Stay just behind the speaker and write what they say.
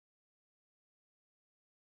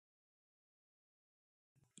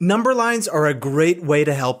Number lines are a great way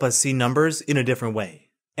to help us see numbers in a different way.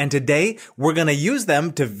 And today, we're going to use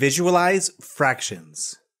them to visualize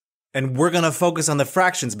fractions. And we're going to focus on the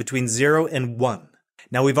fractions between 0 and 1.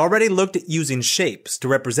 Now, we've already looked at using shapes to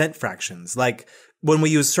represent fractions, like when we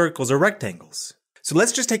use circles or rectangles. So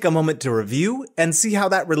let's just take a moment to review and see how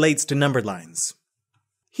that relates to numbered lines.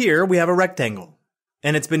 Here, we have a rectangle,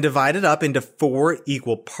 and it's been divided up into 4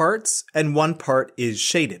 equal parts, and 1 part is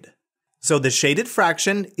shaded. So the shaded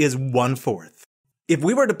fraction is 1/4. If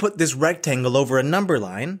we were to put this rectangle over a number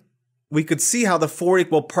line, we could see how the 4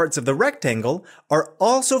 equal parts of the rectangle are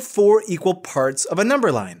also 4 equal parts of a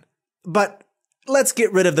number line. But let's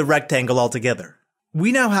get rid of the rectangle altogether.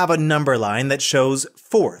 We now have a number line that shows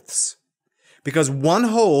fourths, because one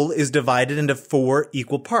whole is divided into 4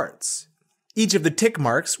 equal parts. Each of the tick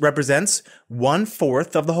marks represents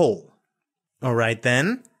 1/4 of the whole. All right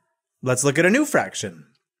then, let's look at a new fraction.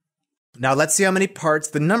 Now let's see how many parts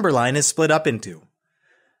the number line is split up into.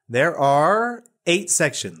 There are 8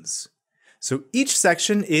 sections. So each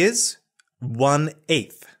section is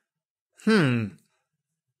 1/8.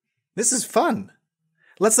 This is fun.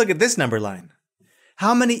 Let's look at this number line.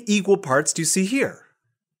 How many equal parts do you see here?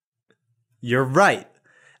 You're right.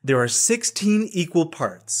 There are 16 equal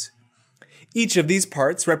parts. Each of these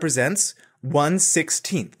parts represents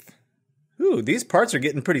 1/16. Ooh, these parts are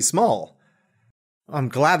getting pretty small. I'm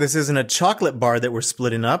glad this isn't a chocolate bar that we're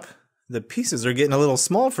splitting up. The pieces are getting a little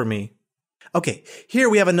small for me. Okay, here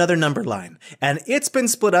we have another number line, and it's been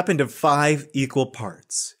split up into 5 equal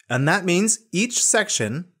parts. And that means each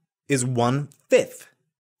section is 1/5.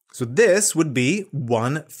 So this would be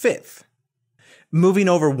 1/5. Moving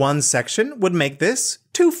over one section would make this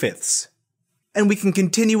 2/5. And we can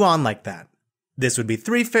continue on like that. This would be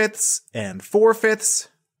 3/5 and 4/5.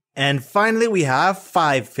 And finally we have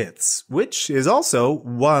 5/5, which is also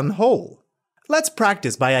 1 whole. Let's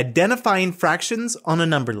practice by identifying fractions on a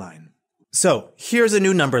number line. So here's a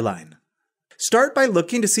new number line. Start by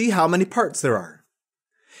looking to see how many parts there are.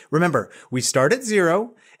 Remember, we start at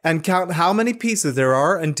 0 and count how many pieces there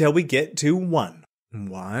are until we get to 1.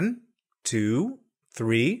 1, 2,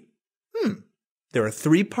 3. There are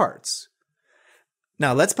 3 parts.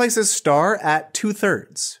 Now let's place a star at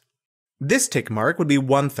 2/3. This tick mark would be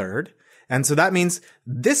 1/3, and so that means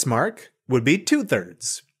this mark would be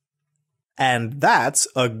 2/3. And that's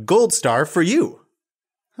a gold star for you.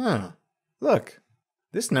 Look,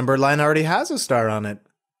 this number line already has a star on it.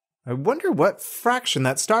 I wonder what fraction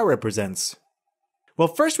that star represents. Well,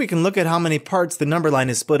 first we can look at how many parts the number line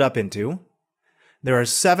is split up into. There are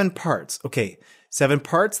 7 parts. Okay, 7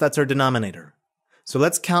 parts, that's our denominator. So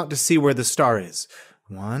let's count to see where the star is.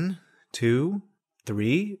 1, 2,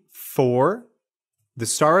 3, 4. The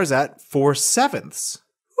star is at 4/7.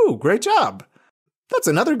 Ooh, great job. That's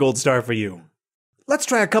another gold star for you. Let's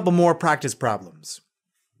try a couple more practice problems.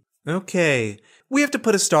 Okay, we have to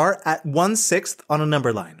put a star at 1/6 on a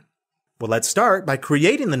number line. Well, let's start by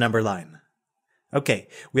creating the number line. Okay,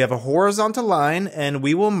 we have a horizontal line and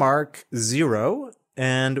we will mark 0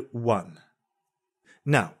 and 1.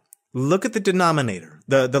 Now, look at the denominator,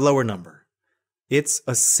 the lower number. It's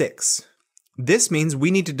a 6. This means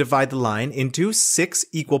we need to divide the line into 6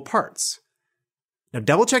 equal parts. Now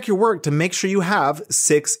double check your work to make sure you have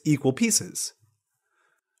 6 equal pieces.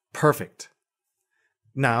 Perfect.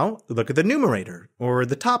 Now look at the numerator, or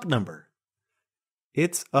the top number.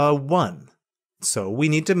 It's a 1. So we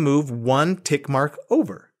need to move 1 tick mark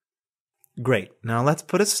over. Great. Now let's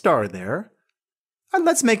put a star there. And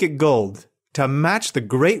let's make it gold to match the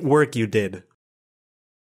great work you did.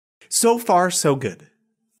 So far, so good.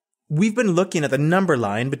 We've been looking at the number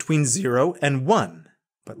line between 0 and 1,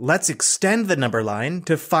 but let's extend the number line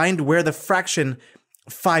to find where the fraction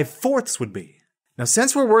 5/4 would be. Now,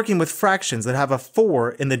 since we're working with fractions that have a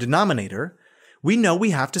 4 in the denominator, we know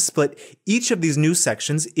we have to split each of these new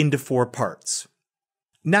sections into 4 parts.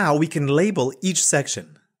 Now we can label each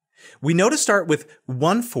section. We know to start with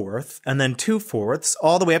 1/4 and then 2/4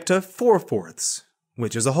 all the way up to 4/4,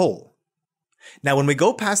 which is a whole. Now when we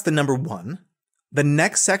go past the number 1, the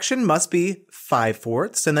next section must be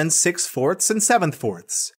 5/4 and then 6/4 and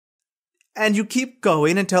 7/4. And you keep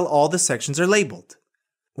going until all the sections are labeled.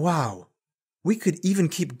 Wow, we could even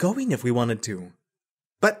keep going if we wanted to.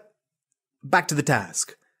 But back to the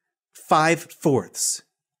task. 5/4.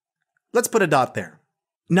 Let's put a dot there.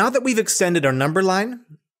 Now that we've extended our number line,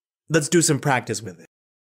 let's do some practice with it.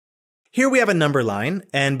 Here we have a number line,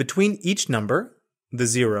 and between each number, the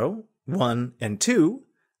 0, 1, and 2,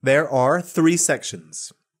 there are 3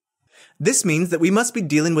 sections. This means that we must be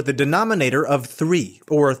dealing with a denominator of 3,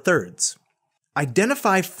 or thirds.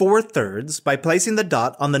 Identify 4 thirds by placing the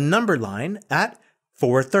dot on the number line at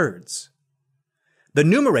 4/3. The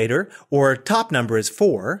numerator, or top number, is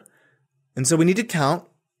 4, and so we need to count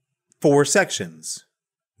 4 sections.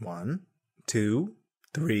 1, 2,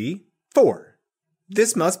 3, 4.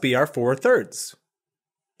 This must be our 4/3.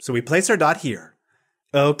 So we place our dot here.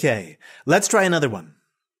 Okay, let's try another one.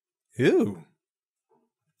 Ooh,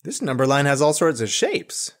 this number line has all sorts of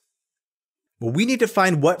shapes. Well, we need to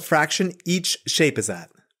find what fraction each shape is at.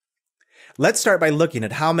 Let's start by looking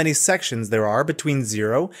at how many sections there are between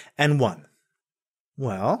 0 and 1.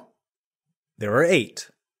 Well, there are 8.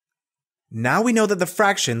 Now we know that the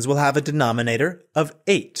fractions will have a denominator of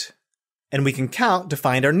 8, and we can count to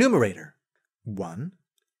find our numerator. 1,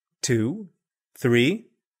 2, 3.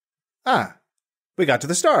 We got to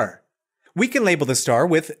the star. We can label the star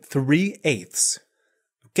with 3/8.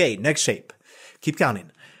 Okay, next shape. Keep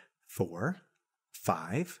counting. 4,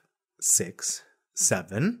 5, 6,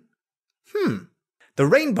 7. The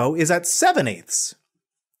rainbow is at 7/8.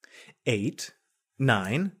 8,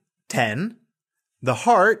 9, 10. The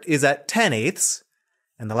heart is at 10/8.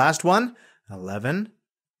 And the last one, 11,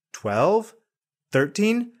 12,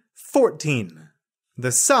 13, 14.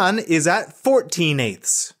 The sun is at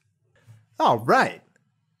 14/8. All right.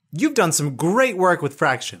 You've done some great work with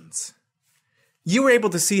fractions. You were able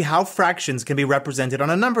to see how fractions can be represented on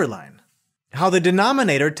a number line, how the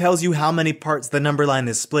denominator tells you how many parts the number line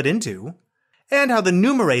is split into, and how the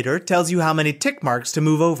numerator tells you how many tick marks to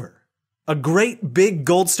move over. A great big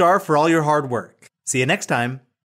gold star for all your hard work. See you next time.